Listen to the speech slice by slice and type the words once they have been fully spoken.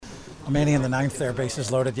Remaining in the ninth there,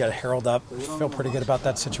 bases loaded, yet Harold up. Feel pretty good about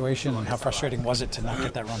that situation, and how frustrating was it to not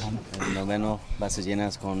get that run home? El noveno, bases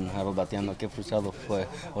llenas con Harold bateando. ¿Qué frustrado fue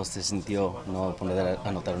o se sintió no poder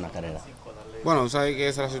anotar una carrera? Bueno, sabe que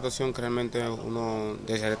esa es la situación que realmente uno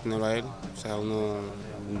desearía tenerlo a él. O sea, uno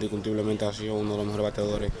indiscutiblemente ha sido uno de los mejores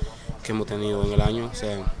bateadores que hemos tenido en el año. O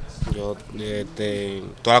sea, yo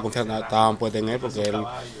toda la confianza estaba puesta en él porque él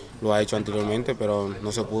lo ha hecho anteriormente, pero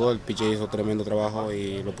no se pudo. El pitcher hizo tremendo trabajo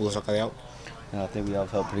y lo pudo sacar de out. I think we all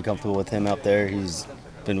felt pretty comfortable with him out there. He's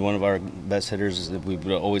been one of our best hitters. We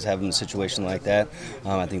would always have him in a situation like that.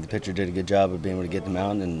 I think the pitcher did a good job of being able to get him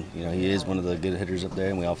out, and he is one of the good hitters up there,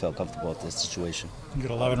 and we all felt comfortable with this situation. You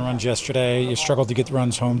got 11 runs yesterday. You struggled to get the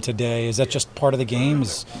runs home today. Is that just part of the game?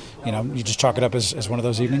 You just chalk it up as one of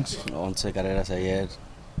those evenings? 11 carreras ayer,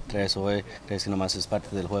 3 hoy. ¿Crees que nomás es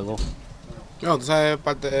parte del juego? No, tú sabes,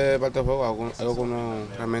 parte del juego, algo que uno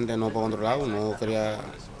realmente no puede controlar. Uno quería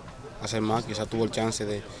hacer más, quizás tuvo el chance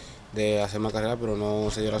de hacer más carreras, pero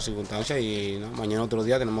no se dio la circunstancia y mañana otro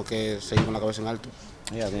día tenemos que seguir con la cabeza en alto.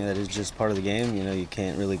 Yeah, I think that is just part of the game. You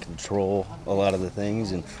can't really control a lot of the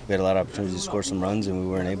things, and we had a lot of opportunities to score some runs, and we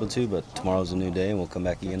weren't able to, but tomorrow's a new day, and we'll come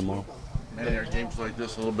back again tomorrow. And are games like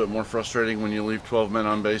this a little bit more frustrating when you leave 12 men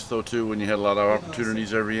on base, though, too, when you had a lot of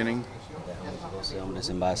opportunities every inning? 12 hombres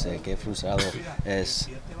en base. Qué frustrado es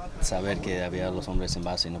saber que había los hombres en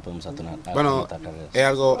base y no podemos anotar carreras. Es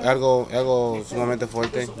algo sumamente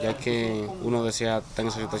fuerte, ya que uno desea estar en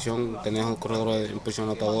esa situación, tener un corredor en posición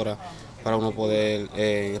anotadora para uno poder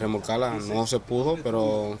remolcarla. No se pudo,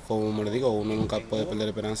 pero como le digo, uno nunca puede perder la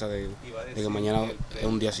esperanza de que mañana es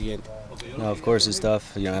un día siguiente. No, of course it's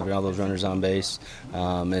tough, having all those runners on base,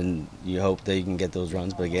 and you hope that you can get those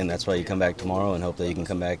runs. But again, that's why you come back tomorrow and hope that you can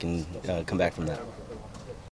come back from that.